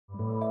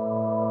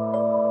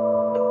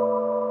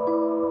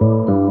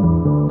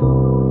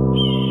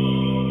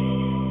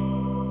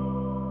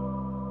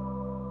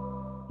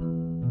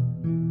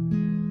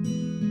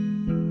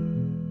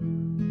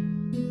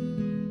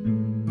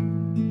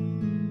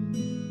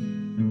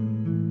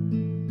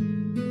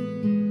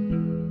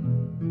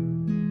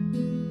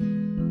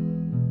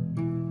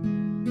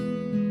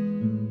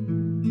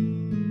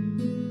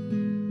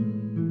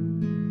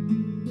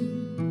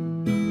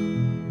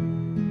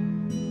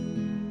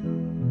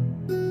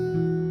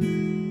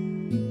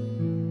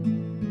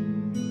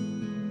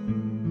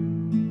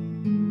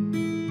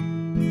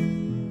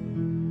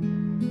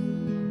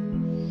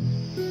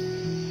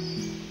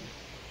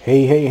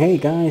Hey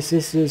guys,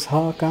 this is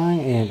Hawkeye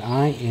and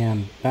I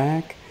am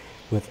back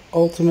with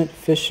Ultimate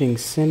Fishing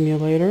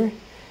Simulator,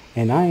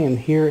 and I am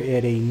here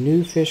at a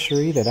new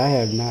fishery that I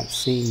have not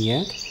seen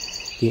yet.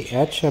 The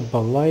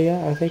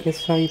Atchabalaya, I think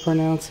is how you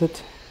pronounce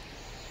it.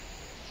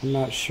 I'm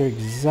not sure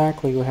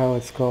exactly how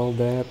it's called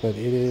that, but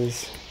it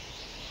is.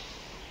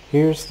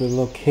 Here's the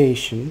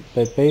location,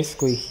 but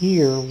basically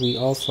here we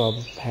also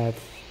have,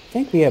 I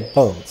think we have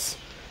boats.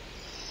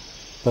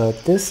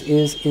 But this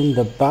is in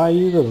the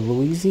Bayou of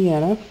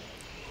Louisiana,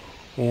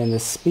 and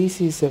the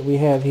species that we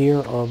have here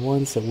are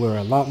ones that we're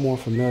a lot more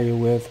familiar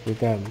with. We've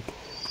got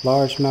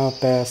largemouth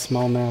bass,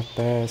 smallmouth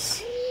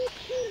bass,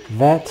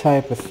 that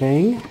type of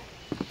thing.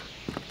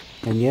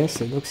 And yes,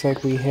 it looks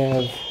like we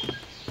have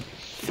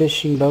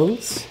fishing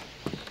boats.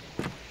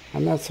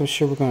 I'm not so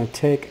sure we're going to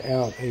take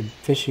out a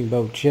fishing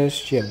boat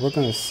just yet. We're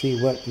going to see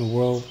what in the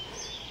world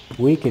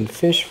we can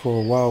fish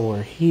for while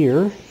we're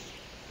here.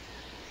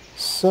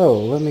 So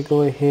let me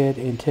go ahead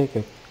and take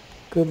a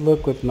good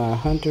look with my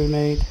hunter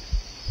mate.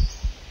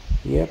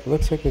 Yep,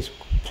 looks like there's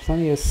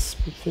plenty of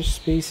fish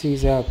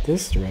species out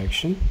this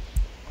direction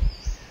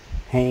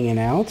hanging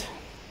out.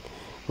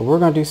 But we're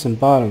going to do some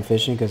bottom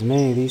fishing because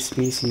many of these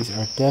species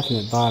are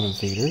definite bottom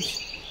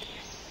feeders.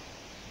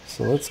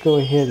 So let's go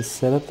ahead and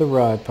set up the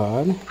rod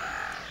pod.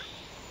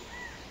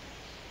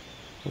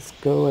 Let's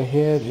go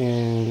ahead,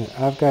 and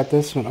I've got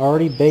this one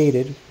already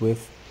baited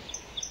with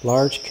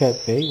large cut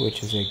bait,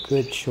 which is a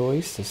good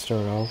choice to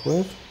start off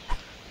with.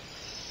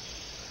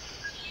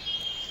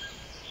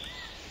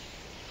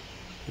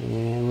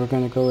 And we're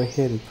going to go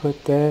ahead and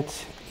put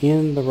that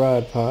in the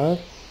rod pod.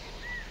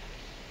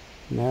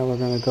 Now we're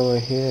going to go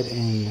ahead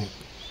and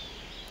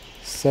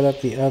set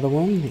up the other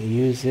one,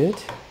 use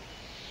it.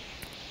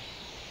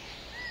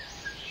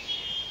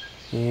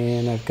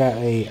 And I've got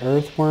a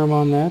earthworm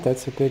on that.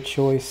 That's a good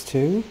choice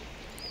too.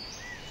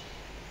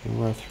 And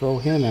we're going to throw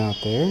him out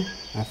there.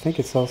 I think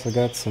it's also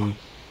got some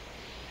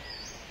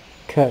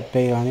cut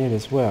bait on it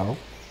as well.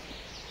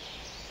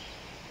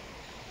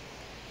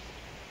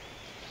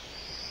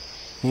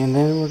 And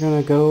then we're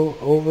going to go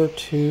over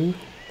to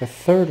the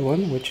third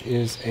one, which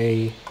is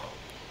a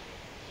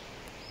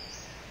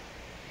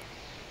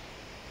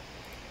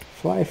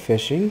fly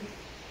fishing.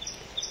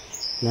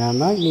 Now I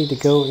might need to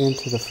go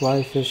into the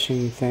fly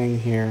fishing thing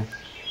here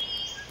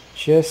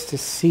just to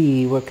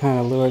see what kind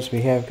of lures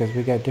we have, because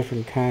we got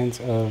different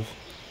kinds of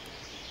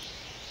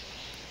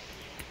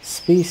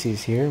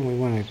species here. We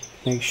want to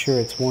make sure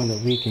it's one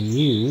that we can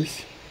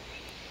use.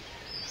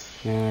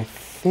 And I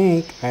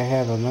think I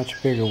have a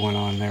much bigger one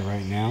on there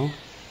right now.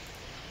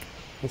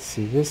 Let's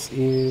see, this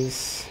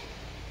is,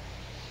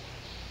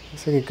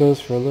 looks like it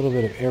goes for a little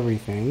bit of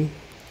everything.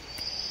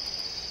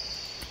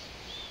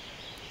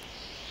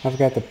 I've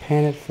got the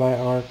Panet Fly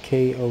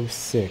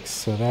RK06,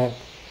 so that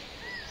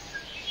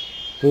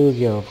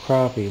bluegill,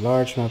 crappie,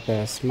 largemouth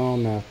bass,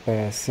 smallmouth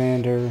bass,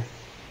 sander.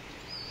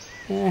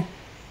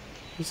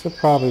 This will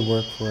probably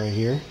work for right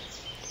here.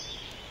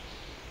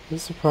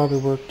 This will probably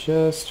work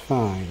just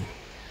fine.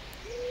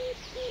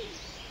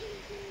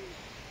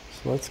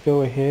 So let's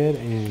go ahead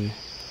and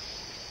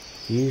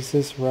use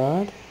this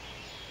rod.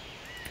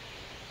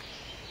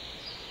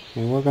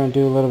 And we're going to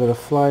do a little bit of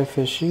fly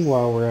fishing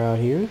while we're out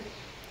here.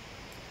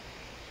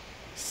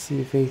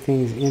 See if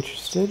anything's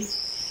interested.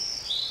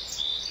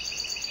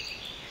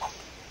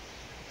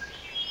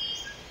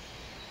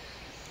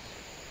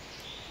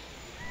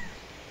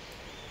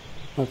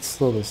 Let's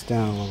slow this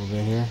down a little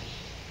bit here.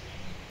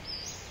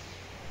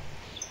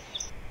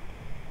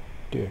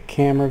 Do a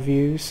camera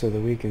view so that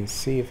we can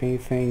see if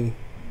anything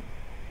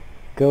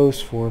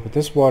goes for it. But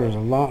this water is a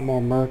lot more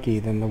murky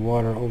than the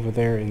water over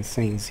there in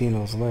St.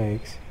 Zeno's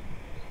Lakes.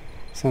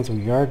 Sounds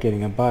like we are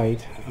getting a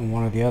bite on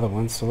one of the other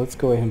ones, so let's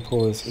go ahead and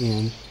pull this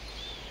in.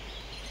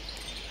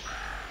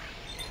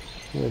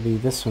 It'll be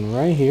this one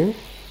right here.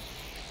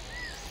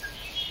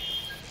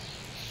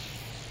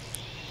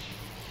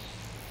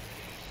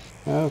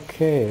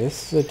 Okay,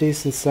 this is a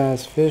decent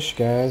sized fish,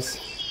 guys.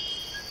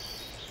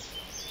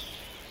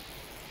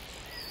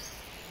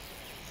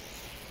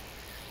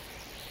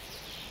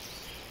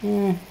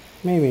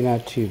 Maybe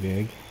not too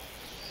big.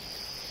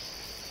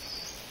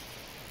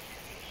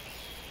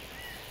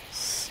 Let's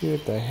see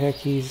what the heck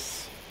he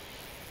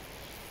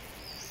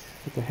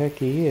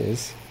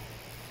is.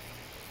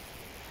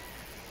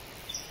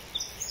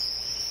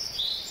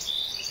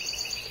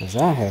 Because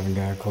I haven't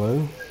got a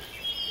clue.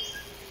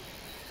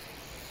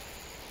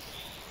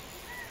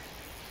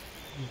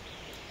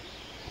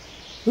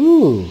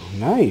 Ooh,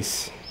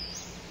 nice.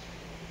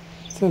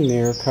 It's a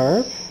mirror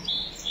carp.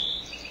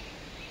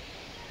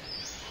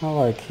 I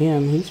like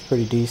him. He's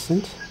pretty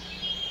decent.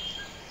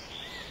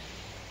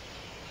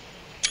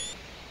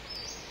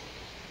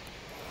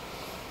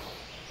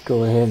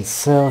 Go ahead and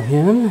sell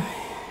him.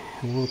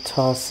 And we'll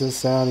toss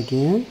this out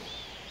again.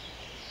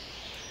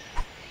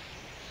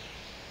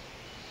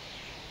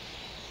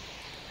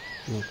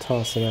 We'll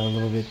toss it out a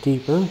little bit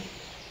deeper.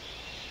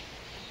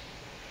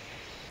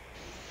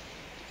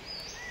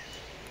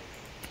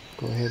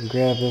 Go ahead and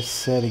grab this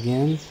set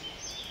again.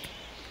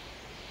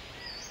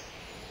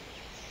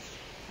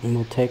 And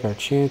we'll take our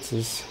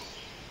chances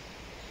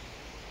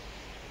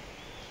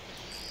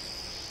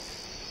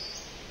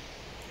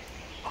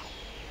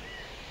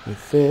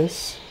with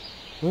this.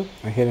 Oop,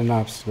 I hit an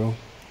obstacle.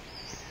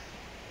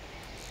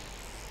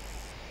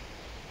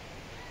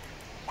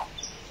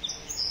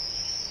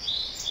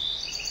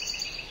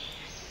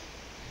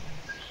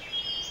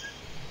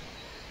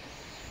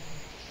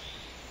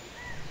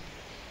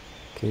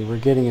 Okay, we're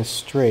getting a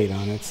straight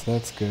on it, so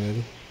that's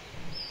good.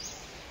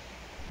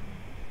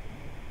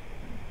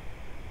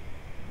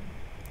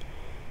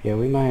 Yeah,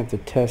 we might have to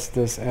test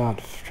this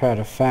out, try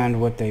to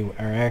find what they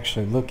are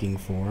actually looking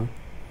for.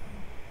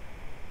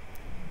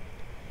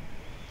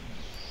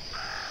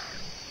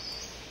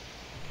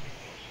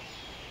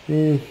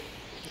 I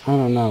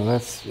don't know.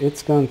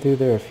 It's gone through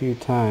there a few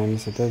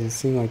times. It doesn't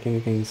seem like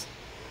anything's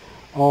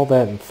all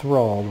that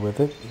enthralled with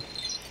it.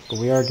 But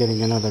we are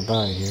getting another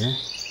bite here.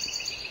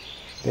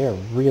 They are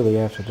really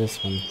after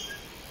this one.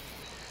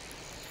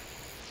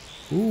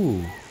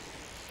 Ooh.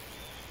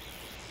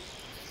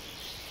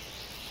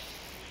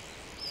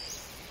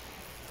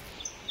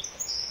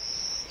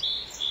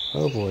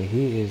 Oh boy,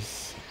 he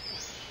is...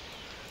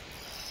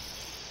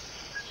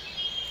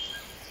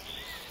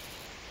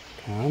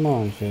 Come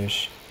on,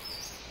 fish.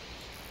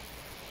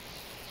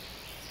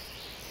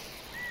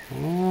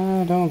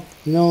 I don't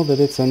know that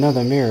it's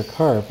another mirror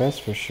carp, that's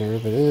for sure,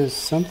 but it is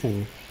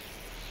something.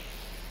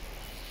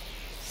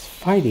 It's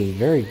fighting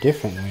very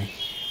differently.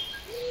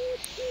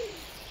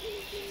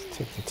 Let's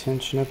take the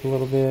tension up a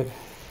little bit.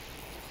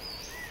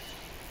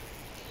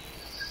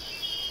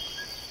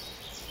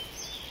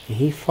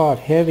 He fought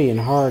heavy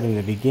and hard in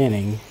the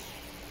beginning.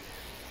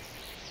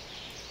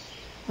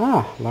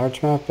 Ah,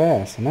 largemouth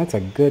bass, and that's a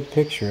good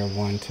picture of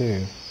one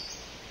too.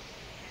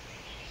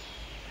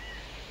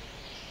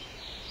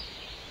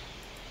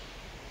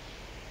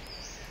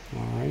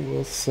 Alright,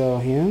 we'll sell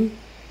him.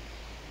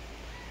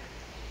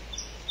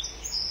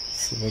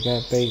 So we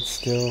got bait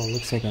still. It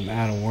looks like I'm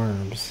out of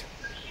worms.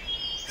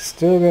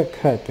 Still got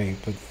cut bait,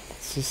 but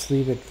let's just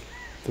leave it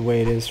the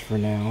way it is for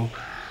now.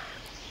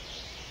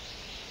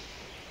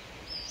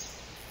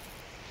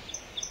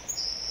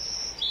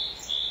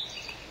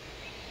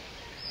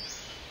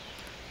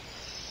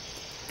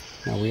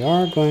 Now we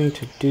are going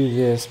to do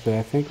this, but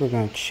I think we're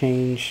going to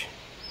change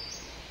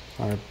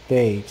our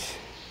bait.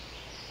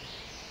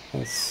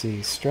 Let's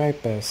see,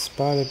 striped bass,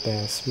 spotted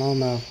bass,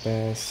 smallmouth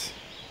bass.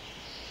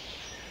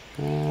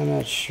 I'm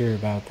not sure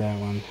about that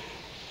one.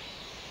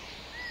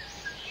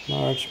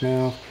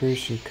 Largemouth,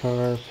 crucian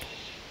carp.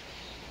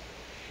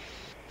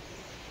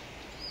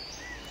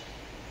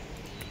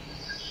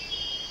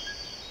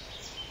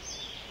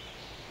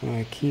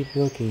 I keep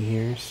looking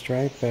here.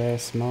 Striped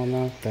bass,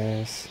 smallmouth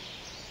bass.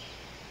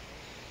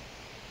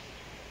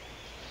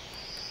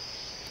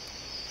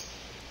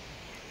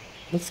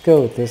 Let's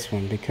go with this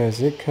one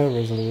because it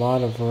covers a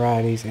lot of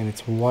varieties and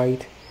it's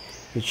white.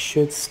 It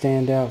should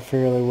stand out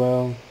fairly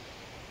well.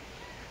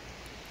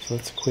 So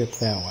let's equip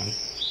that one.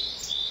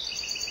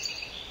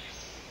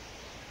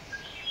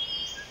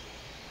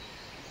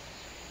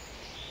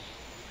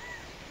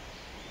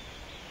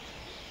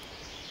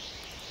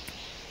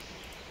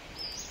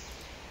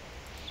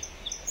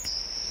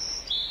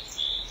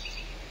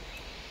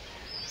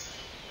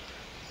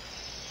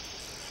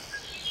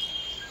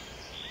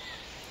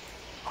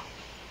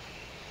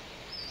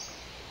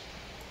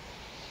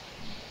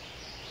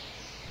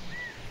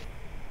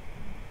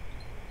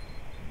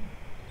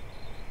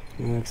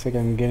 It looks like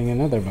I'm getting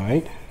another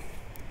bite.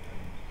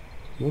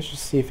 Let's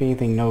just see if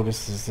anything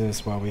notices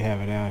this while we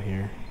have it out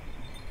here.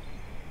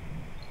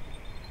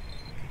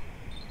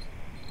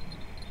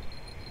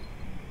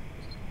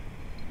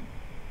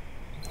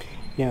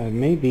 Yeah, it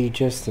may be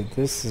just that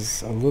this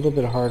is a little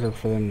bit harder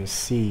for them to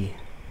see.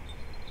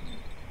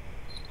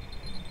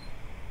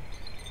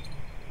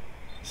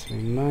 So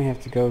we might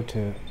have to go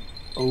to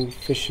old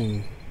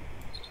fishing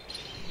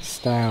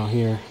style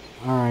here.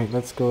 Alright,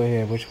 let's go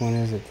ahead. Which one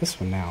is it? This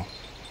one now.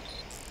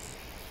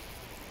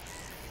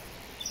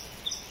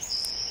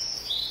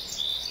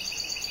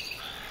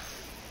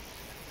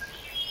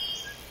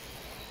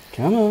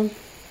 Come on.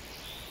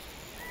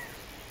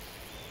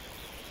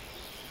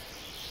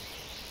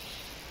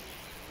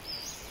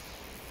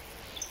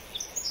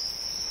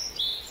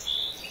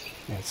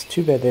 Yeah, it's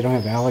too bad they don't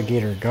have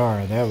alligator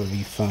gar. That would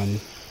be fun.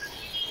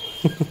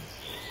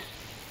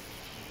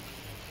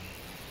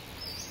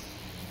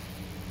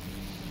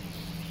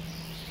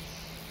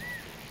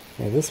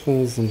 Yeah, this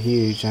one isn't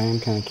huge. I am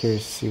kind of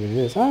curious to see what it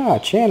is. Ah,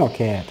 channel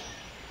cat.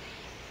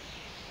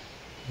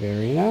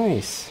 Very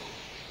nice.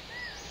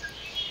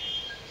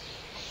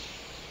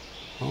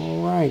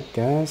 Alright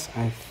guys,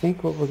 I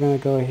think what we're going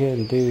to go ahead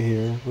and do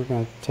here, we're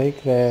going to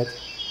take that,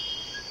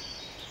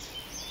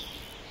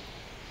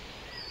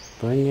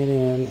 bring it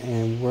in,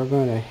 and we're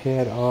going to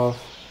head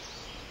off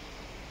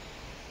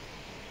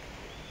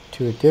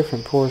to a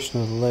different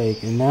portion of the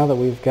lake. And now that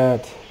we've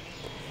got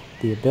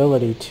the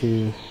ability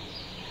to,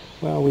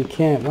 well, we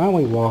can't, why don't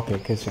we walk it,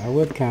 because I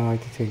would kind of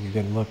like to take a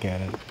good look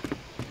at it.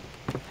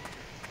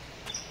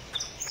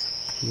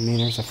 I mean,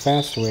 there's a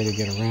faster way to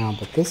get around,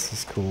 but this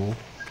is cool.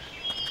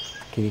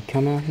 Can you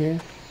come out here?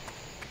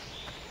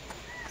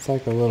 It's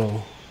like a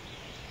little,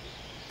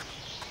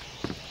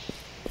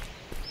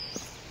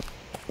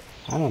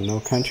 I don't know,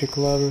 country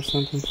club or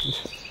something.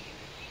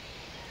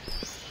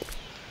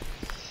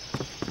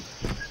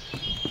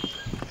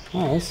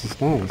 Oh, this is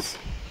nice.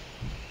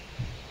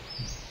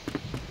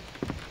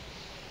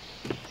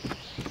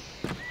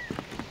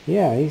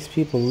 Yeah, these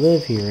people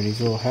live here in these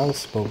little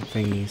houseboat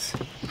thingies.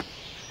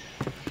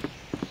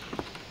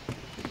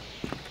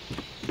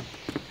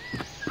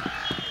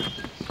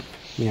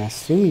 Yeah, I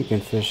assume you can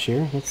fish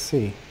here. Let's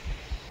see.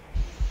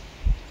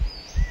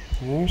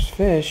 There's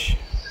fish.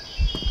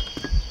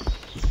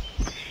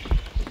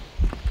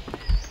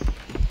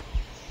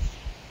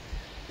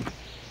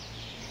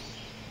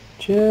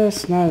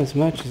 Just not as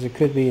much as it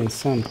could be in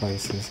some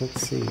places.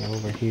 Let's see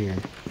over here.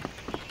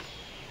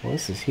 Well,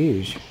 this is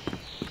huge.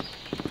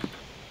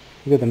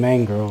 Look at the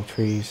mangrove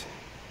trees.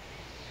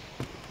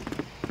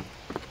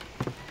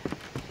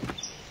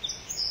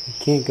 You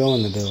can't go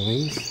in the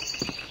buildings.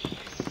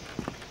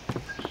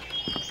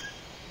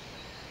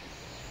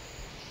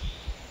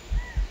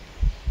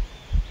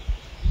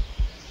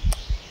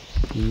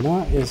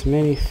 Not as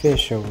many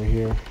fish over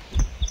here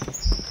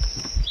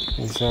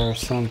as there are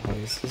some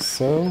places.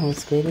 So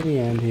let's go to the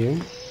end here.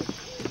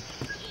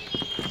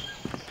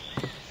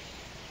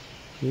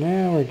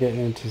 Now we're getting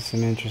into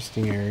some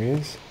interesting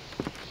areas.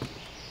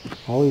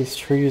 All these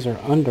trees are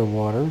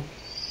underwater.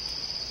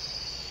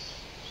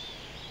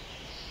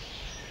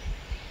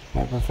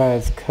 That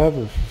provides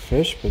cover for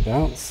fish, but I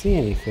don't see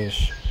any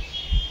fish.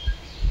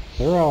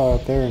 They're all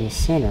out there in the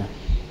center.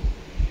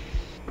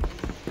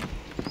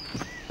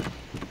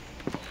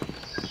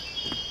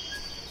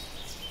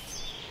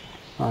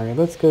 Alright,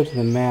 let's go to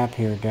the map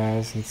here,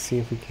 guys, and see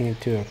if we can't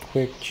do a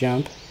quick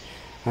jump.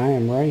 I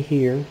am right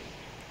here.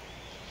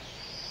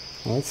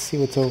 Well, let's see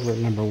what's over at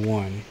number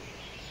 1.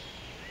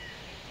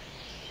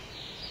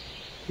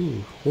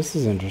 Ooh, this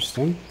is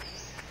interesting.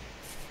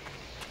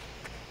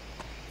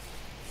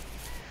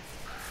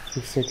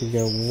 Looks like we've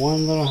got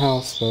one little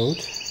houseboat.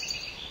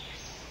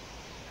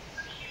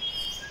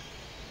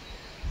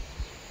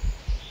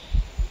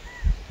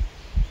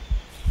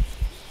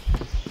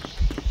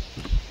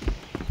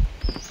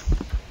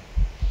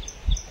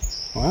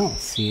 Well, I don't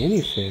see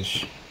any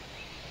fish.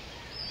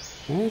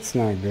 That's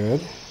not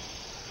good.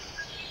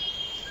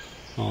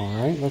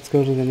 Alright, let's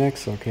go to the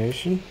next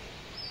location.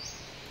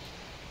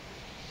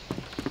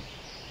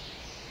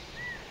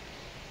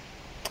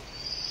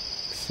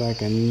 Looks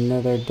like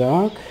another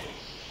dock.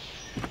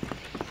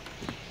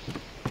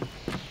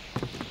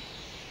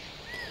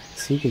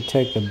 So you can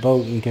take the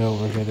boat and get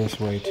over here this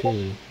way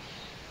too.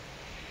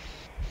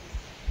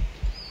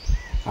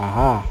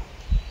 Aha!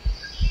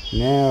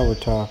 Now we're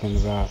talking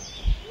about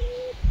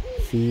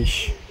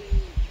fish.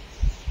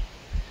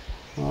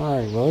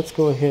 Alright, well, let's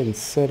go ahead and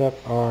set up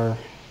our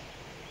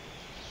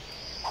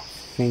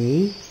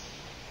thingy.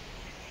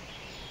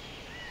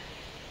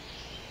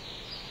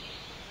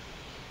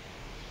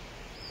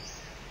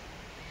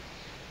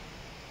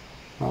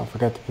 Oh, I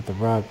forgot to put the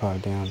rod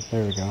pod down.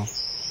 There we go.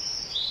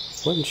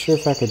 Wasn't sure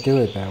if I could do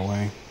it that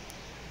way.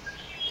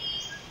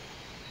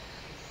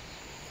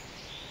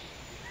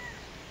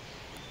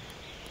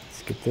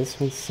 Let's get this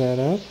one set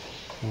up.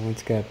 That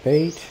one's got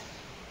bait.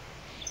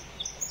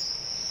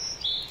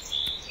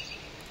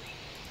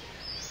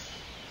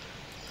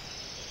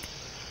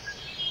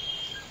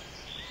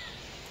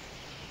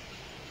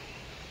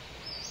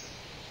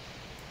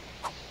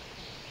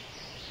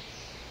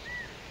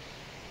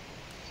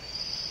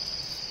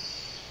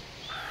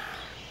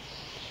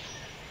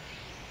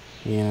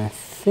 And I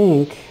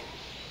think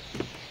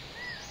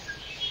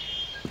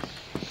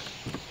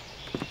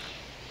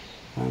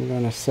I'm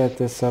going to set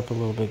this up a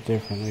little bit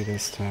differently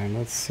this time.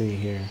 Let's see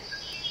here.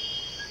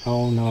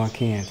 Oh no, I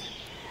can't.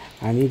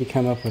 I need to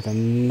come up with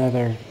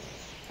another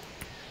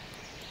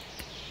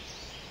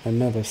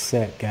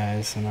set,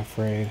 guys, I'm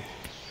afraid.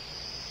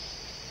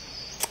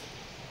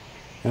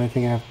 The only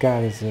thing I've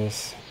got is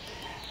this.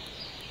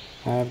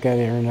 I've got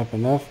to earn up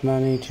enough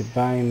money to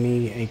buy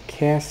me a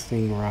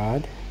casting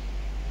rod.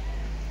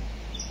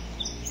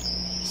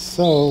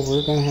 So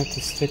we're going to have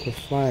to stick with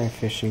fly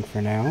fishing for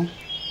now.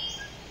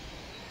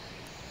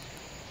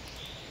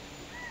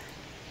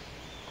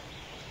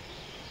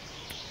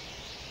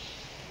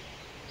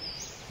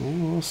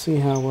 And we'll see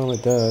how well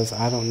it does.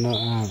 I don't know.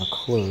 I have a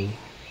clue.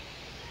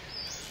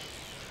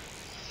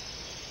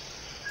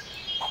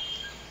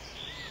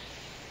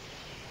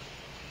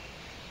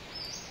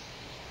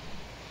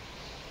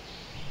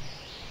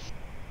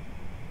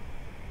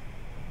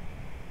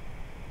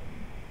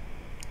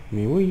 I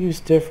mean, we use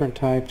different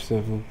types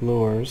of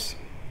lures.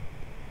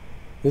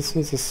 This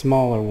one's a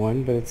smaller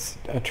one, but it's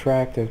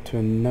attractive to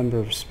a number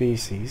of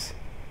species.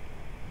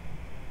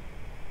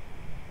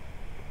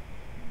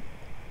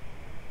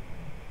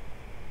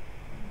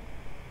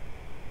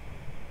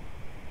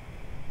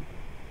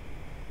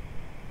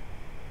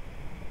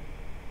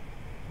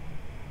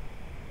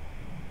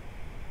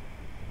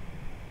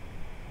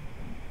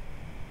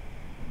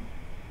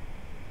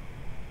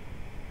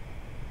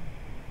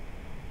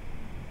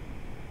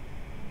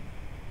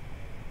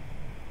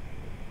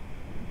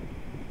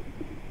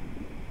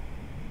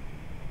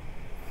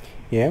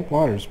 Yeah,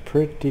 water's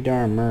pretty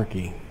darn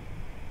murky.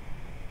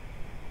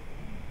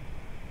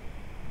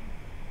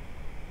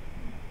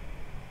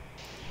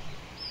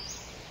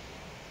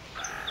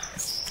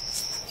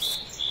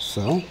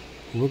 So,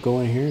 we'll go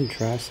in here and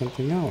try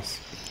something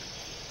else.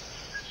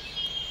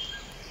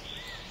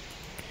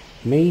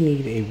 May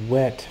need a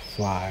wet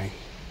fly.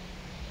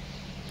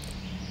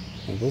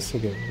 And this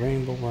will get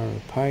rainbow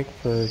water, pike,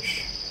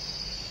 perch.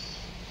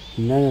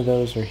 None of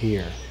those are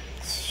here.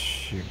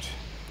 Shoot.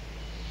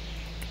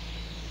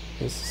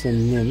 This is a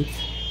nymph.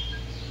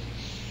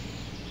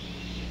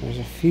 There's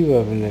a few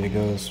of them that it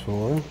goes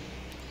for.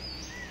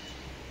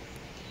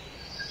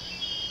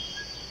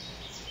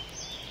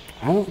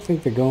 I don't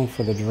think they're going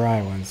for the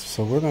dry ones,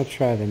 so we're going to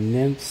try the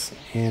nymphs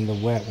and the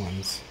wet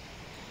ones.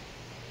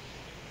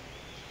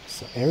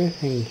 So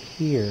everything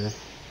here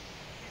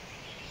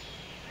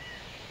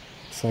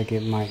looks like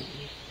it might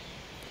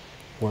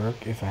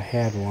work if I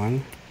had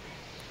one.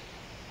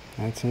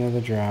 That's another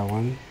dry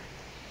one.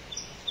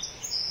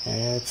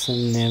 That's a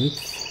nymph.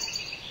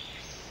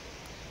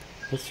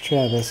 Let's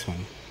try this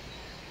one.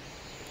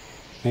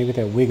 Maybe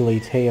that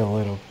wiggly tail,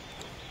 it'll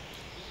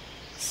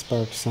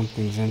spark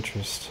something's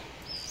interest.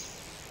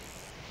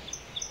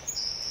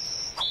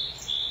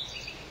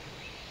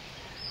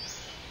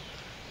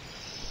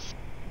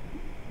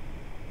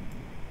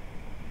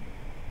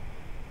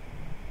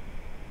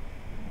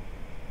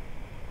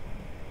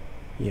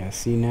 Yeah,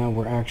 see, now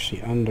we're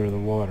actually under the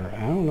water.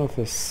 I don't know if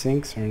this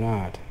sinks or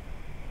not.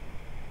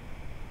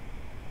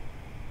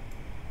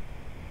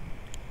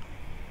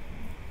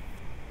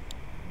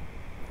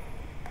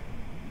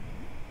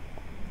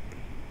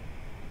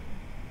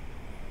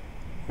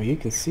 Well, you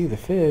can see the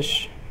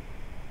fish.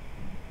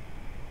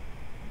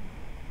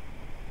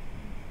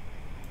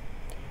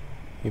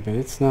 Yeah, but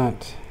it's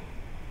not...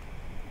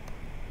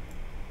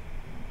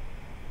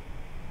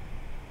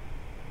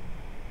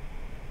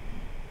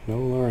 No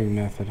luring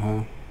method,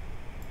 huh?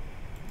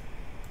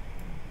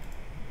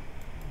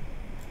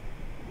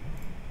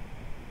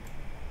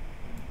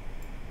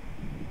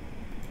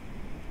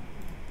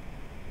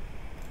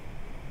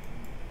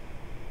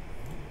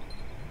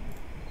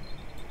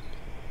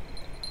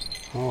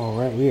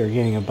 Alright, we are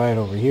getting a bite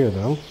over here,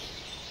 though.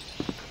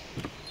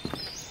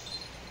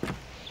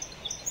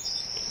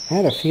 I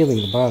had a feeling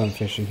the bottom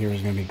fishing here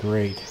was going to be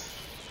great.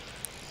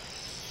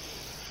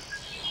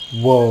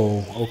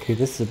 Whoa, okay,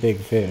 this is a big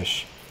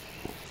fish.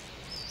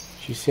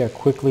 Did you see how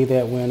quickly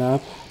that went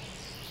up?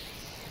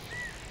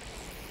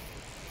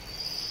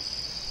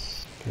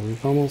 Okay,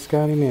 we've almost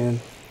got him in.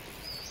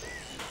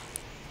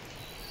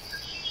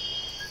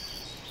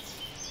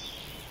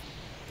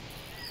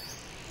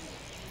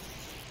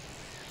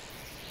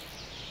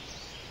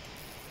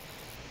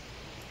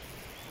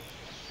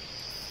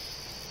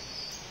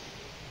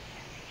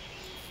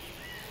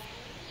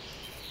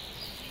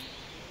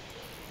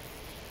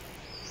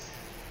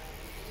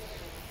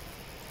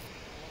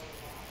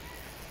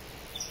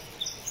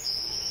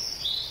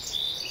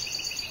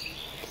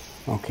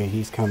 Okay,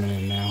 he's coming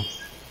in now.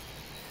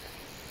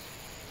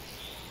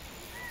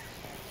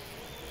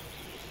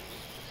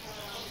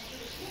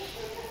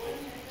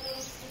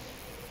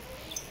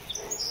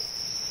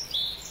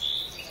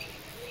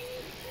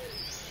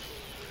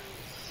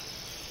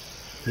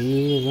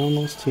 He is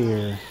almost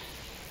here.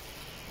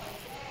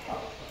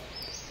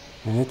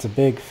 And it's a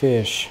big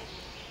fish.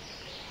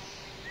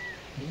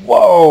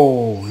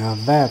 Whoa! Now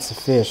that's a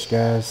fish,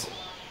 guys.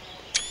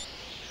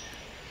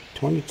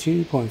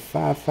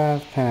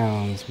 22.55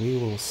 pounds. We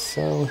will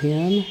sell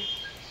him.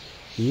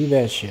 You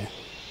betcha.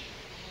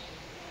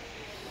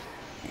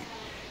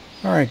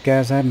 Alright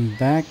guys, I'm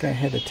back. I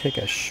had to take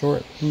a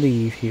short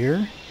leave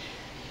here.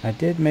 I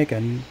did make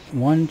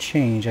one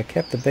change. I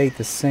kept the bait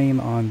the same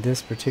on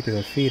this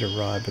particular feeder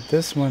rod, but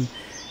this one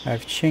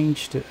I've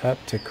changed it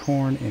up to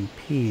corn and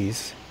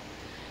peas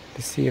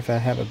to see if I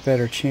have a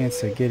better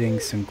chance of getting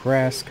some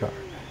grass carp.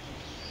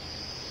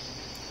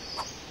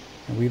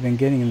 And we've been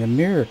getting the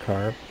mirror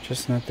carp,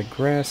 just not the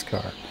grass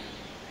carp.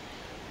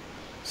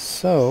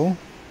 So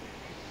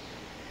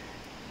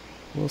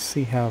we'll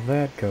see how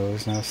that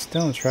goes. Now,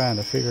 still trying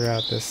to figure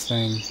out this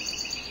thing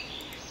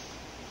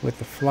with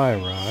the fly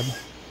rod.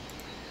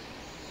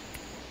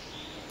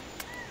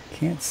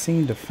 Can't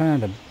seem to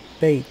find a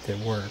bait that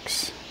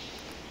works.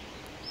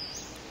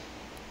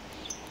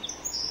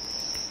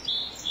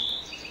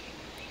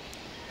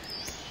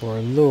 Or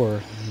a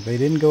lure. They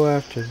didn't go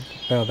after...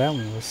 Well, that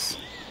one was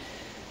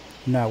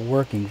not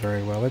working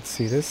very well. Let's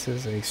see. This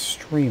is a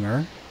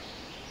streamer.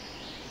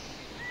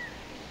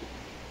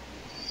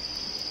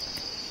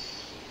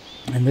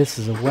 And this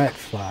is a wet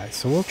fly.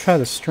 So we'll try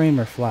the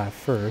streamer fly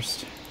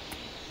first.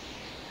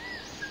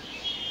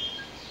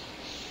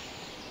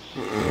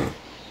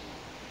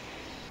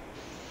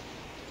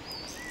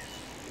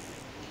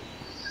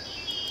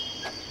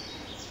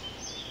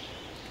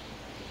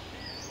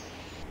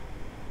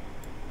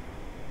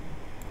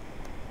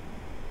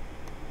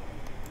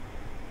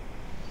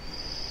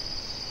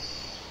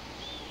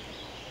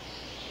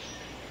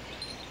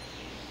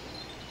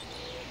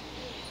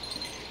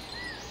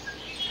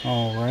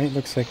 Alright,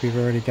 looks like we've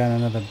already got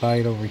another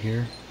bite over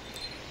here.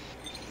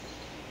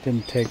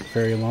 Didn't take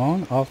very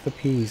long. Off the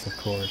peas, of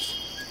course.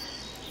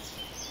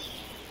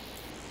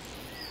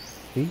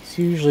 These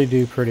usually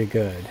do pretty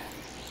good.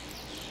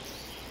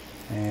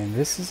 And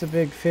this is a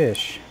big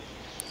fish.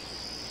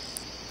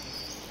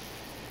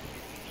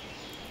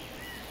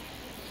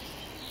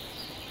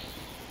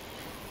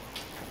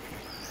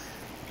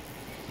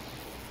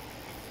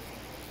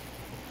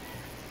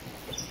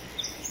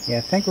 Yeah,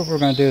 I think what we're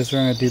going to do is we're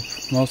going to do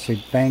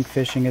mostly bank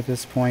fishing at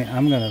this point.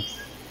 I'm going to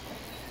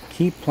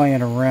keep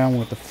playing around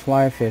with the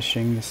fly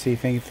fishing to see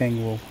if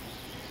anything will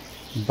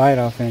bite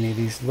off any of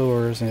these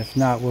lures, and if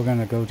not, we're going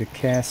to go to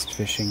cast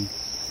fishing.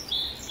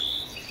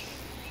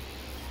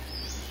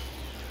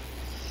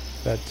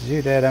 But to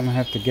do that, I'm going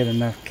to have to get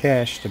enough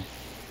cash to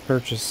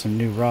purchase some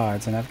new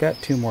rods, and I've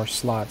got 2 more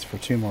slots for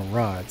 2 more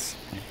rods.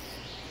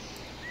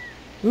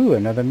 Ooh,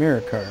 another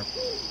mirror carp.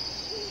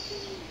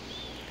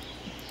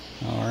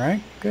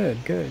 Alright,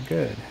 good, good,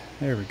 good.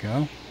 There we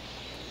go.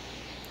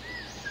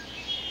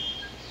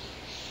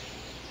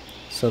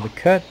 So the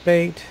cut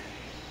bait,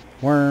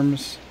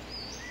 worms,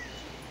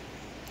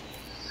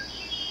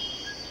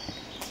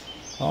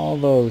 all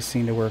those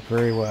seem to work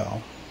very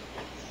well.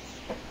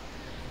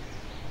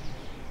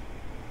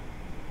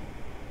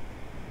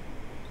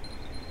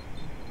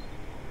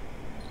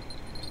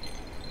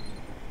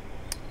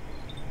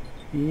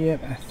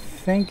 Yep, I'm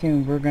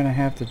thinking we're going to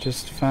have to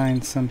just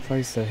find some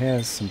place that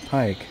has some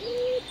pike.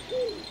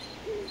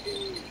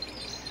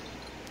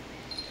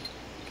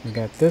 We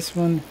got this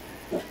one.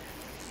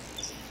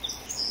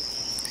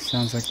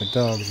 Sounds like the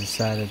dog's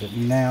decided that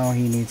now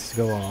he needs to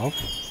go off.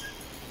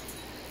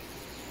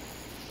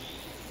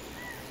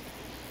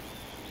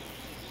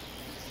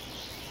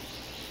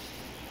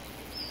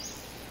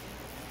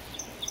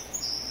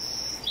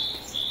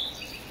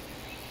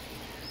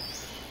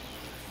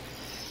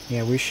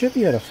 Yeah, we should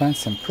be able to find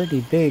some pretty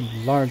big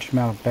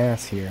largemouth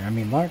bass here. I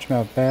mean,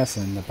 largemouth bass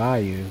in the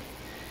bayou,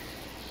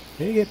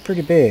 they get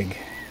pretty big.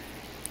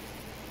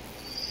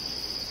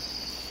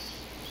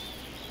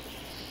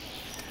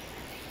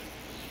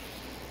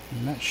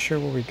 I'm not sure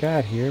what we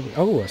got here.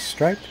 Oh, a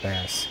striped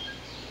bass.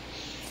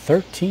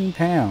 13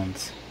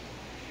 pounds.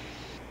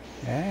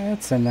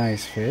 That's a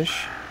nice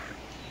fish.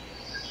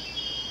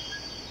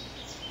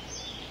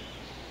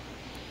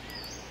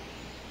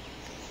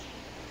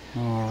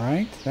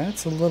 Alright,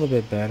 that's a little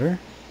bit better.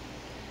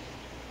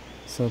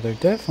 So there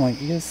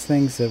definitely is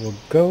things that will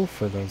go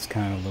for those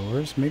kind of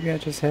lures. Maybe I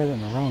just had it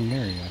in the wrong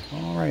area.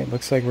 Alright,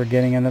 looks like we're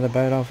getting another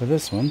bite off of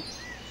this one.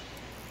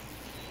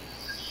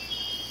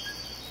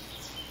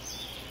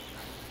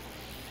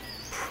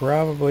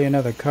 Probably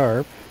another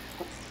carp.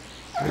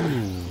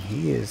 Ooh,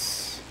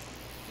 he's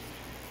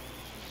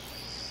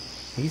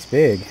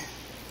big.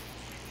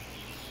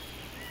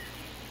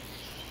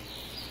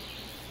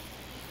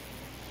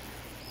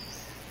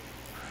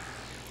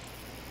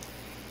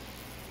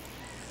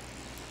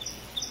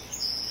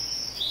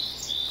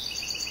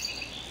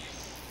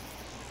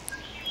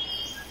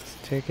 Let's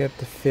take up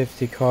to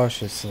 50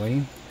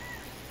 cautiously.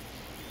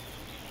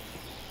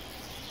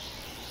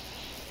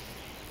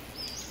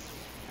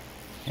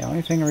 The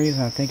only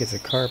reason I think it's a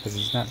carp is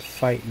he's not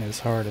fighting as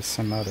hard as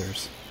some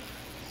others.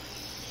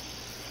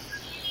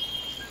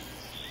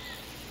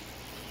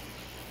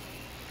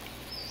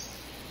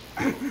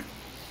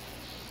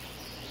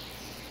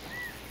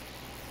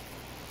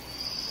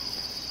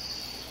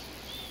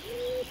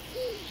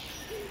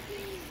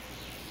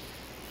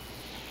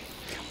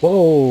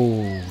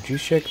 Whoa! Did you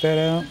check that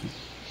out?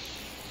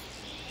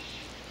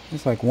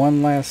 It's like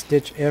one last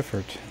ditch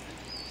effort.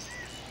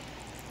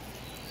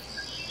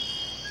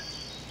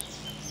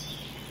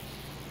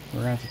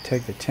 We're going to have to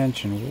take the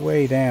tension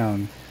way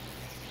down.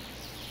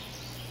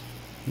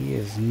 He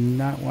is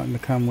not wanting to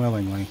come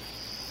willingly.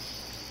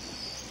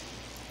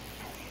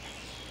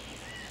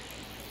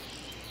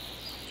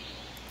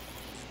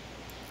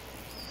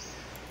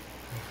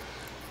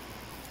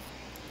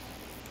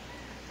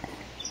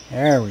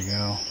 There we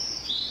go.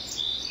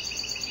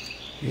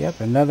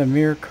 Yep, another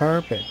mirror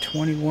carp at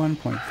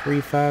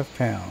 21.35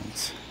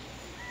 pounds.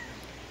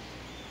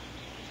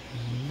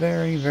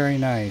 Very, very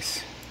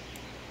nice.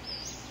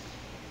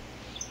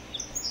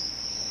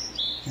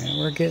 And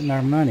we're getting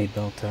our money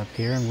built up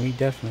here, and we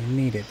definitely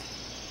need it.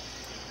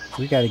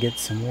 We got to get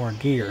some more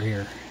gear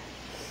here.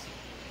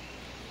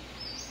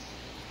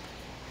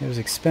 It was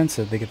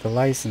expensive to get the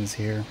license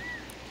here.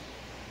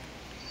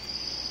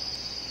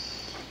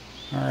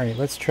 Alright,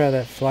 let's try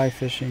that fly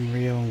fishing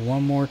reel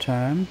one more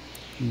time.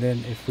 And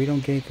then if we don't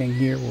get anything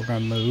here, we're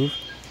going to move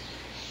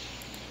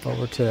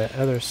over to that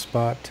other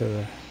spot to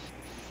the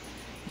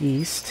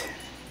east.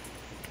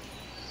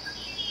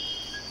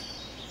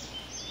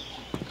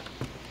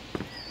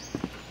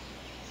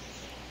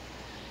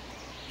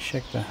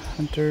 Check the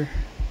hunter.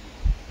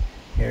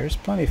 Yeah, there's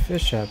plenty of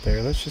fish out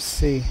there. Let's just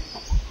see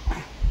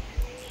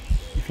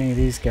if any of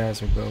these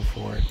guys will go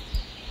for it.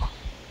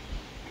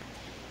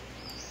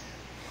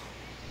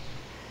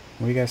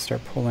 We gotta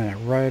start pulling it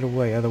right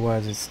away,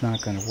 otherwise it's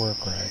not gonna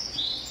work right.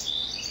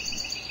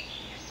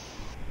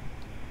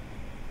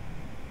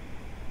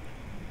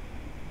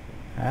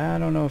 I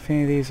don't know if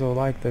any of these will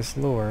like this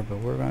lure, but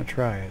we're going to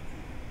try it.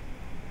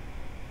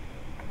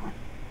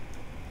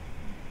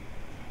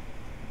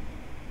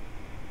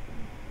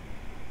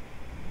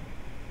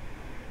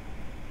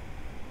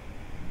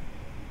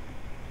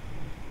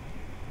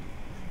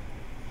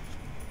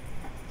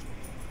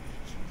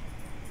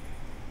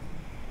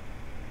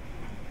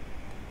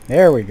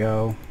 There we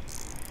go.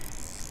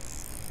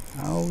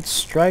 Old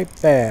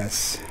striped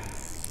bass.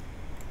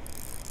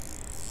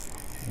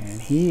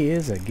 And he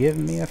is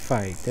giving me a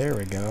fight. There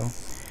we go.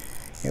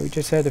 Yeah, we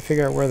just had to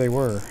figure out where they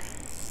were.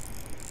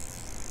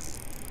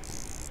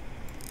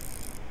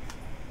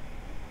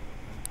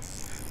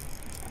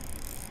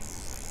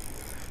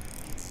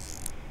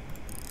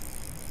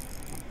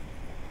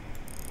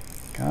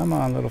 Come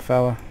on, little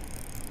fella.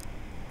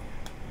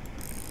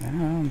 I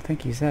don't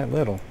think he's that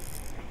little.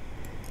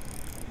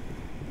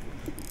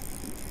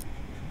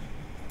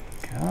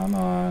 Come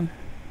on.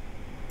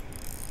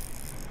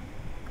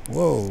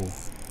 Whoa.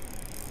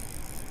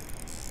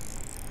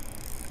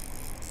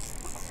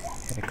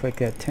 Had to click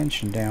that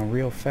tension down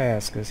real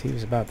fast because he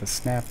was about to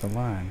snap the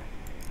line.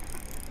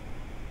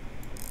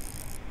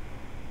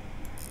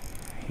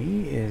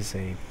 He is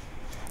I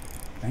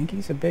think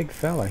he's a big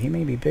fella. He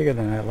may be bigger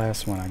than that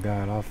last one I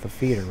got off the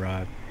feeder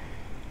rod.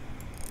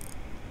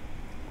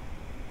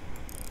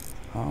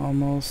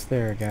 Almost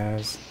there,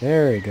 guys.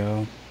 There we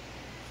go.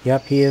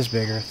 Yep, he is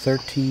bigger.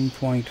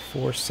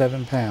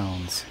 13.47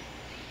 pounds.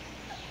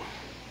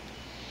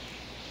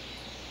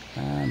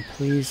 I'm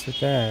pleased with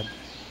that.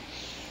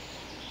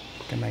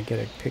 Can I get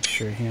a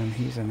picture of him?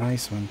 He's a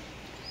nice one.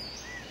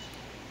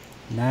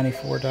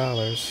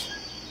 $94.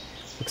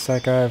 Looks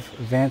like I've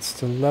advanced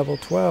to level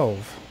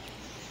 12.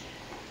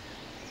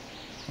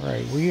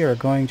 Alright, we are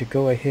going to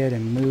go ahead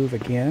and move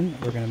again.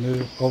 We're going to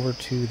move over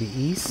to the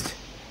east.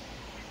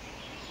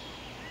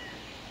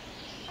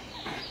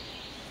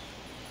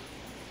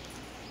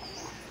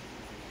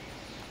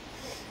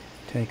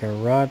 Take our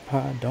rod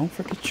pod. Don't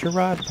forget your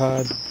rod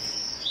pod.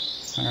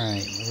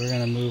 Alright, we're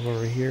going to move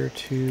over here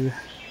to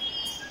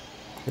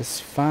this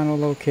final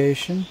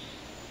location.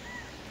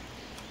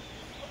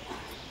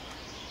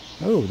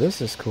 Oh,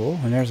 this is cool.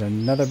 And there's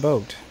another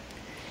boat.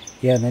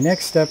 Yeah, in the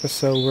next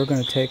episode we're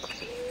going to take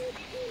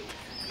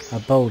a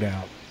boat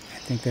out. I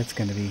think that's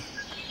going to be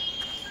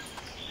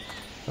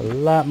a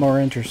lot more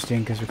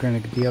interesting because we're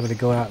going to be able to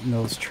go out in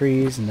those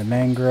trees and the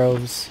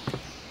mangroves.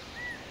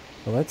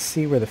 But let's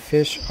see where the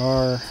fish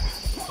are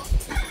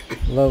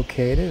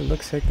located. It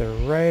looks like they're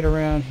right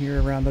around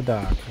here around the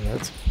dock.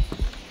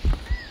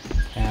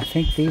 And I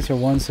think these are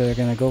ones that are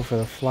going to go for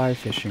the fly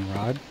fishing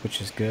rod,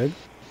 which is good.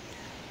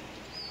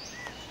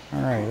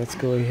 Alright, let's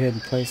go ahead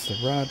and place the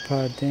rod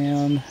pod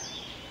down.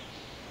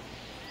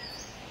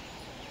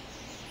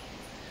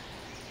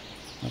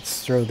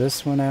 Let's throw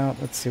this one out.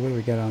 Let's see what do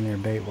we got on there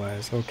bait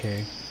wise.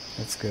 Okay,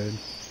 that's good.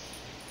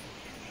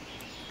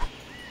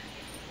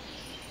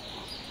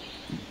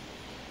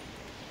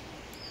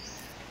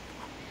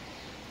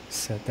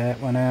 Set that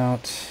one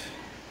out.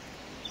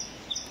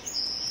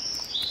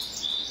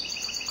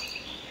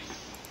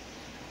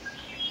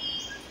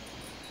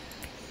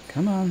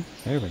 Come on,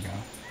 there we go.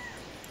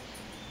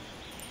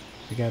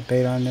 We got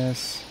bait on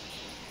this.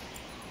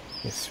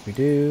 Yes, we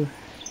do.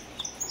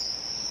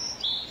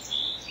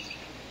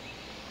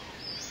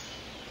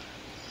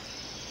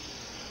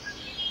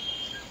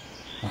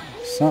 Oh,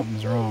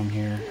 something's wrong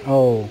here.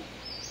 Oh.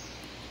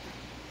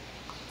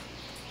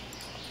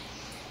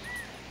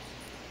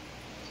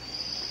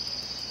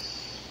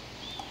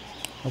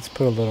 Let's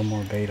put a little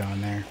more bait on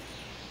there.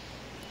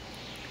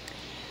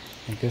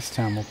 I think this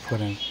time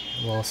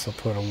we'll also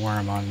put a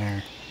worm on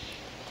there.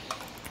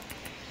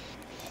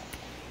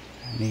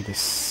 I need to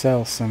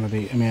sell some of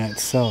the, I mean, I'd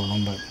sell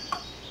them, but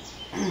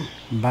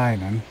buy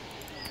them.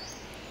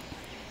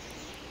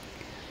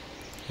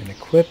 And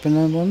equip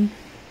another one.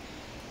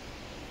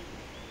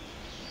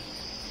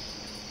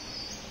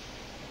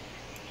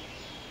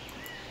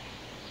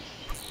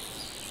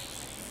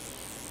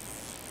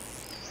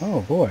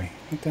 Oh boy,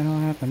 what the hell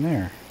happened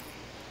there?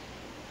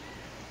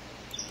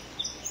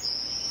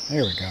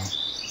 There we go.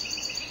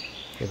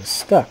 It was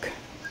stuck.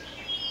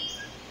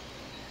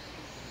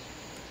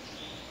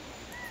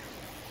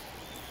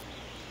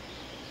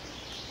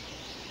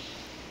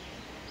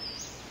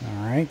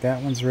 Alright,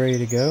 that one's ready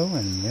to go,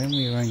 and then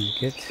we're going to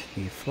get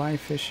the fly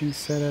fishing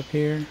set up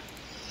here.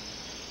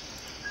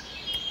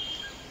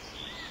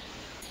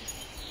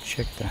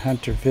 Check the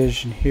hunter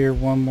vision here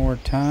one more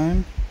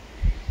time.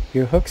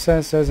 Your hook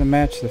size doesn't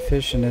match the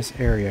fish in this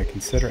area.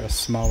 Consider a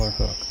smaller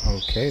hook.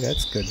 Okay,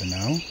 that's good to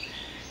know.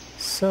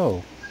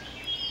 So,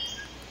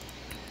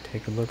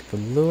 take a look at the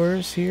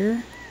lures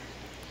here.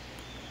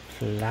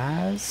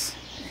 Flies.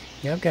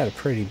 Yeah, I've got a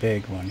pretty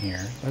big one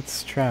here.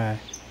 Let's try.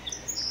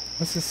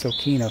 What's this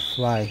Okina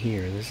fly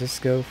here? Does this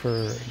go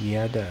for...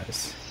 Yeah, it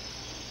does.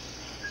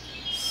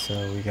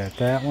 So, we got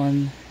that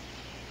one.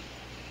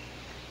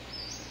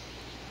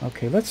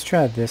 Okay, let's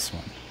try this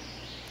one.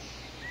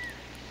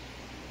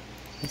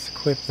 Let's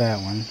equip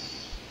that one.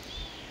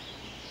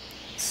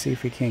 Let's see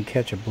if we can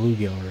catch a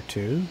bluegill or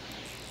two.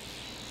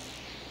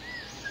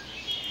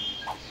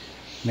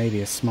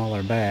 maybe a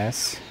smaller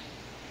bass.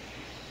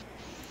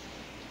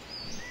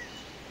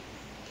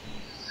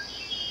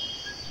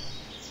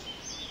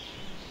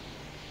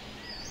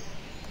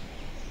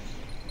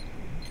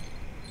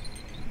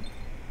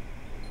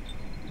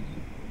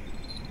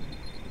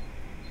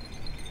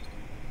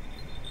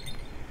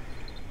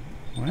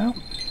 Well,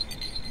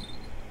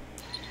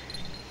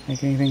 I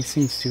think anything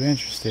seems too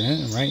interested in it.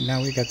 And right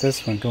now we got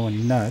this one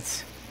going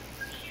nuts.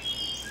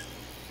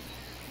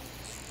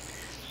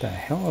 The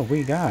hell have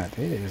we got?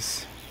 It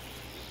is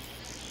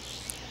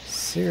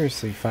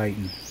seriously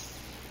fighting.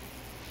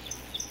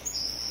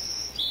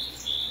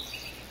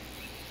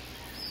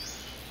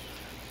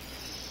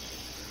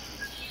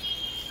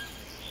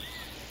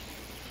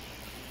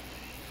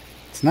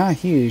 It's not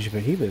huge,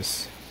 but he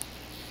was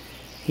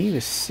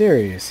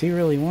serious. He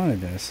really wanted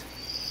this.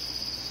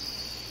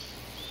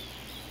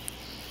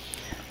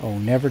 Oh,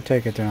 never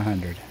take it to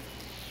 100.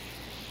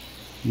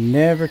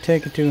 Never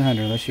take it to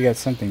 100 unless you got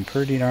something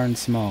pretty darn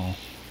small.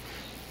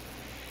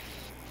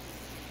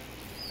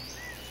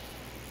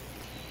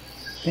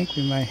 I think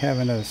we might have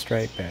another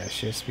striped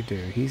bass. Yes, we do.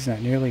 He's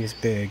not nearly as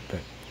big,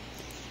 but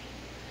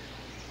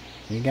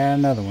we got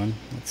another one.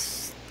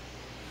 Let's...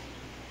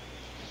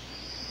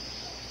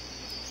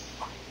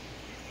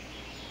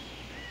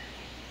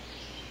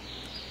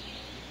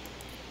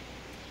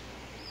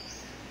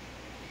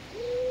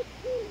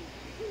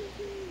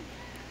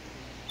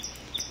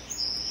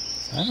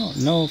 I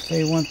don't know if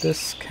they want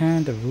this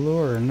kind of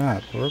lure or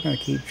not, but we're going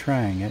to keep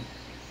trying it.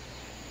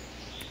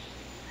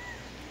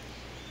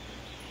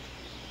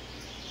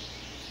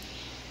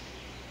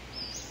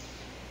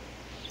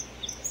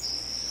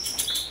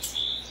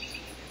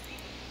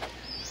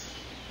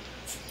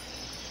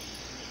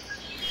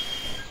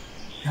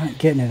 Not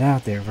getting it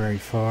out there very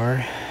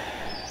far.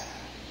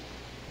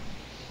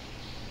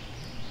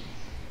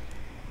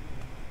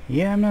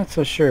 Yeah, I'm not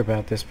so sure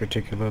about this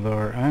particular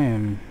lure. I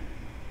am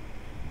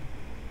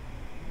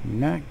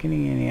not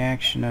getting any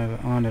action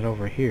on it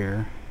over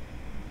here.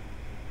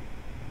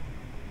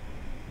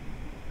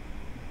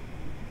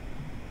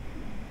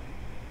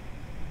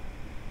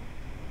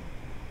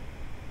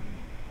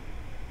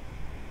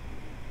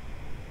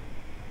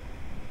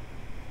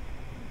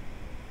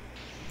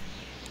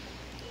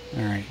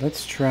 Alright,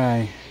 let's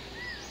try.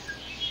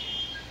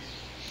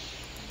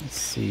 Let's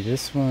see,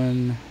 this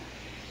one,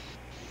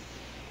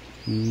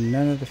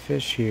 none of the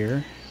fish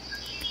here.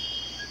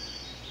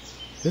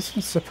 This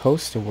one's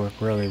supposed to work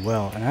really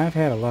well, and I've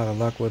had a lot of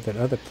luck with it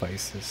other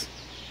places.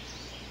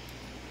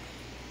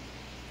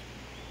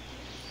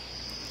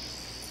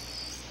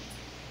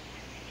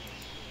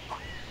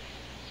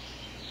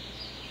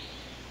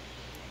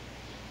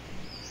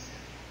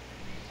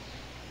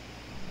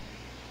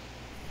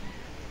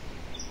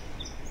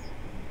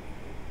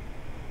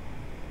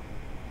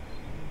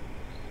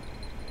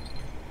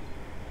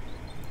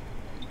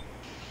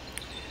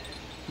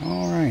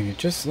 Alright, it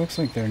just looks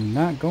like they're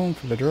not going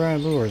for the dry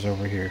lures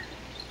over here.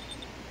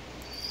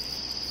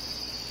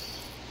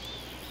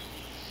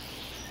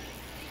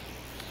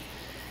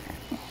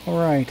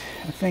 Alright,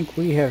 I think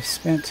we have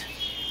spent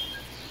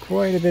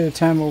quite a bit of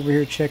time over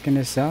here checking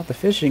this out. The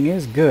fishing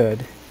is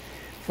good.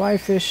 Fly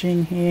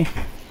fishing,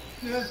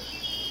 Yeah.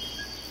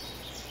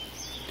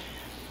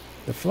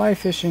 The fly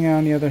fishing,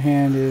 on the other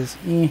hand, is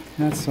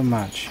not so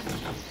much.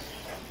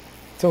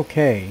 It's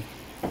okay.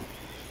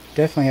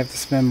 Definitely have to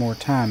spend more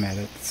time at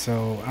it,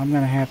 so I'm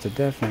gonna have to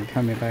definitely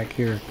come back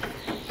here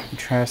and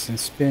try some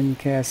spin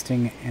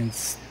casting. And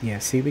yeah,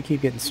 see, we keep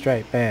getting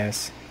striped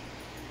bass.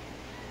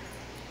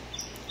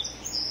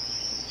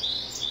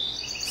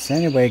 So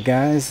anyway,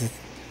 guys,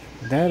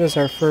 that is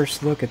our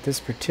first look at this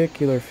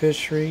particular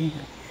fishery.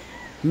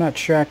 I'm not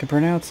sure I can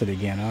pronounce it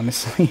again,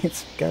 honestly.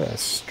 It's got a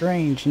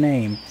strange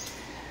name.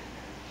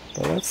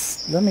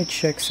 But let me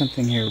check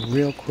something here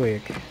real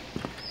quick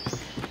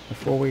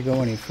before we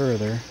go any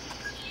further.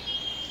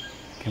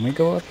 Can we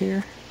go up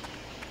here?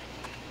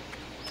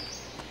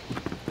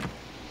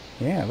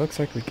 Yeah, it looks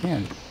like we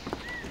can.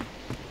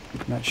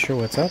 Not sure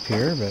what's up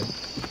here, but...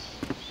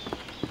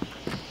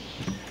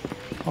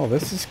 oh,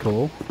 this is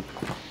cool.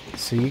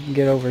 So you can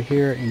get over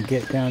here and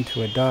get down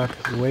to a dock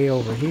way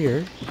over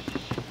here.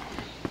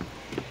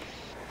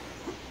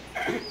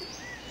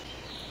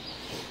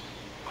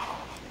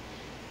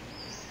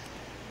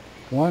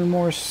 One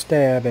more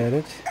stab at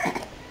it.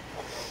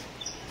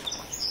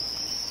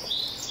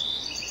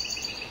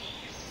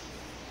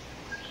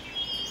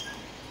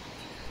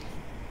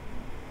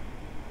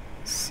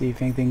 See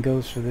if anything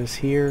goes for this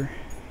here.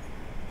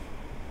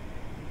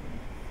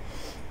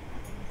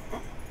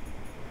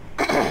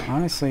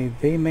 Honestly,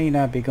 they may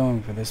not be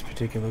going for this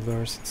particular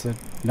lure since it...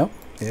 nope,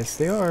 yes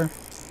they are.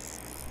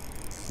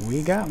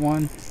 We got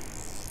one.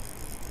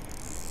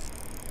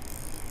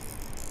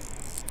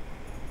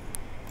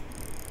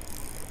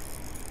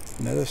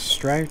 Another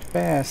striped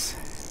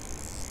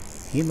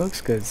bass. He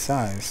looks good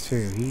size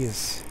too. He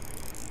is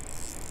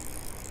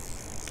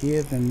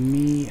giving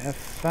me a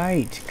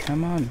fight.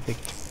 Come on, big...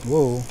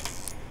 whoa.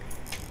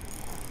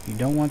 You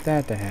don't want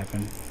that to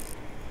happen.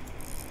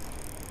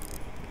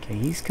 Okay,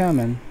 he's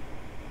coming.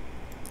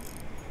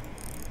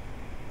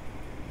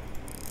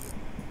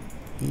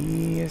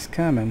 He is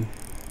coming.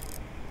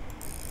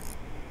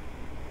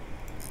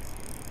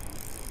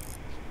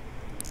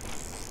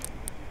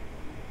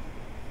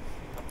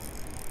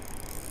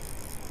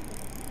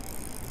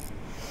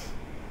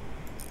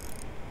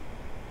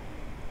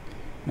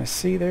 Now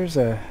see, that's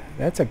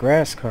a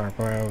grass carp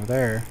right over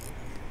there.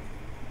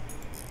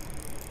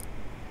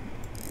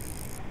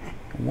 I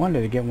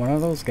wanted to get one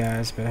of those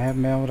guys, but I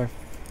haven't been able to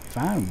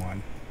find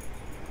one.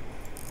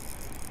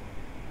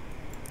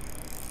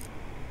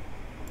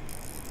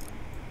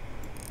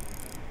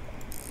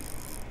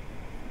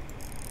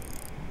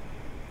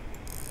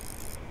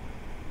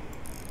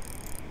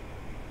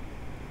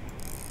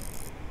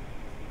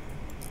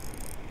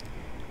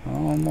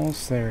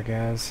 Almost there,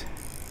 guys.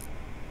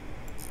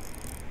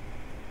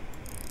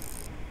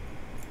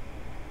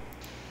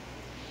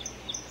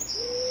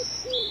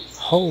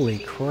 Holy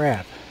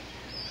crap.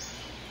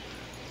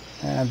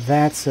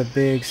 That's a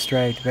big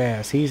striped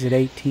bass. He's at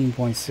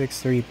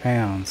 18.63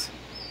 pounds.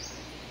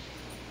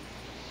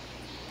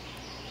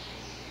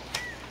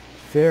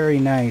 Very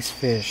nice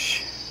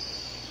fish.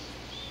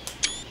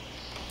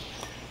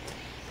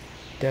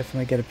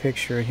 Definitely get a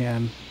picture of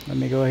him. Let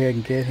me go ahead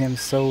and get him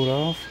sold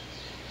off.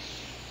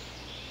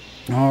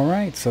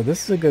 Alright, so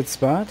this is a good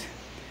spot.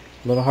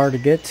 A little hard to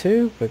get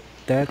to, but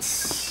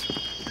that's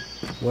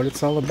what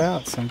it's all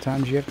about.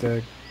 Sometimes you have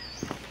to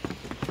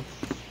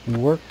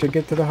work to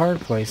get to the hard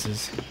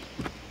places.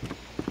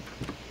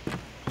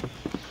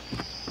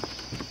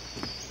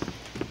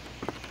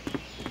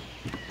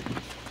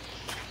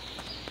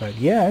 But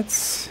yeah,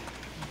 it's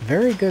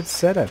very good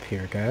setup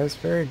here, guys.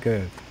 Very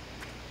good.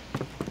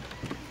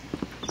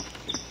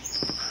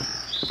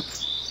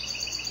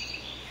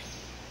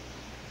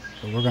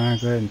 So we're going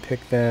to go ahead and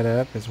pick that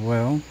up as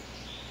well.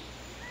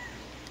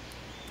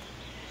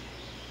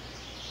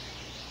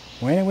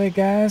 Well, anyway,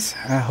 guys,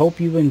 I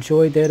hope you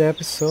enjoyed that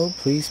episode.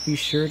 Please be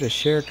sure to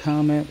share,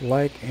 comment,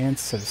 like, and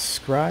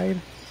subscribe.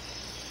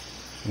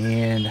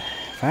 And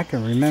if I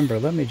can remember,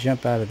 let me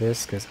jump out of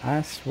this, because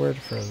I swear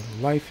for the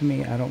life of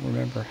me, I don't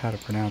remember how to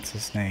pronounce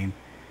his name.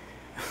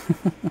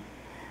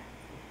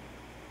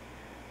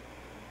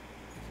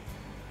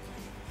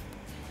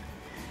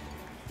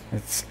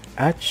 It's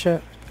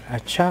Atchabalaya.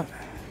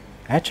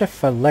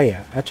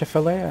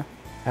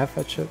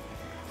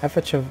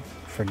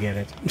 Forget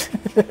it.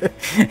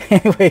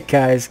 Anyway,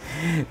 guys,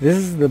 this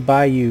is the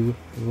Bayou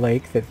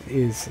lake that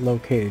is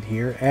located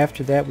here.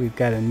 After that, we've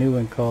got a new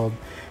one called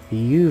the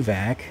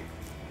UVAC.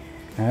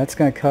 Now, that's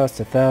going to cost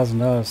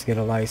 $1,000 to get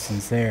a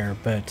license there,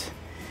 but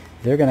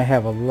they're going to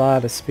have a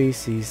lot of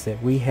species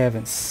that we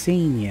haven't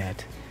seen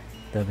yet.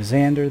 The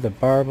Zander, the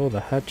Barbel,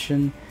 the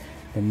Hutchin,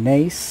 the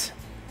Nace.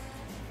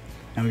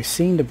 And we've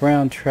seen the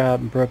brown trout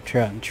and brook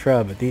trout and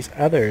trub, but these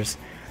others,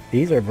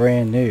 these are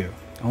brand new.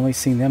 Only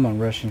seen them on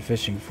Russian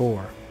Fishing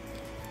 4.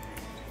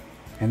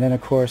 And then,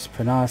 of course,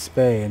 Panas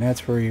Bay, and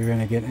that's where you're going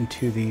to get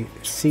into the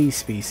sea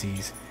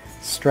species.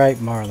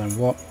 Striped marlin,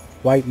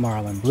 white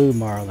marlin, blue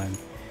marlin,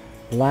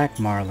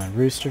 black marlin,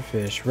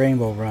 roosterfish,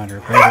 rainbow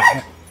runner,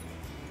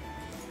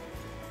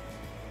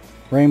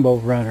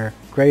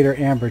 greater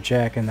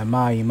amberjack, and the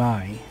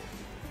mahi-mahi.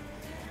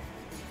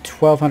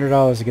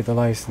 $1,200 to get the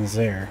license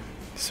there.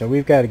 So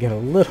we've got to get a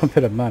little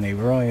bit of money.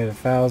 We're only at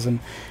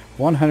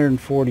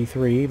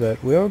 1,143,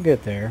 but we'll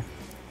get there.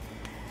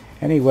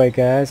 Anyway,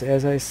 guys,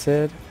 as I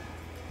said,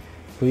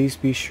 please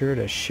be sure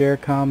to share,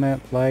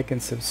 comment, like,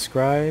 and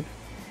subscribe.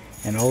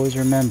 And always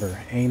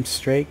remember, aim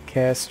straight,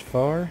 cast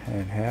far,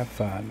 and have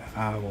fun.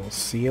 I will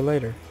see you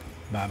later.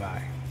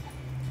 Bye-bye.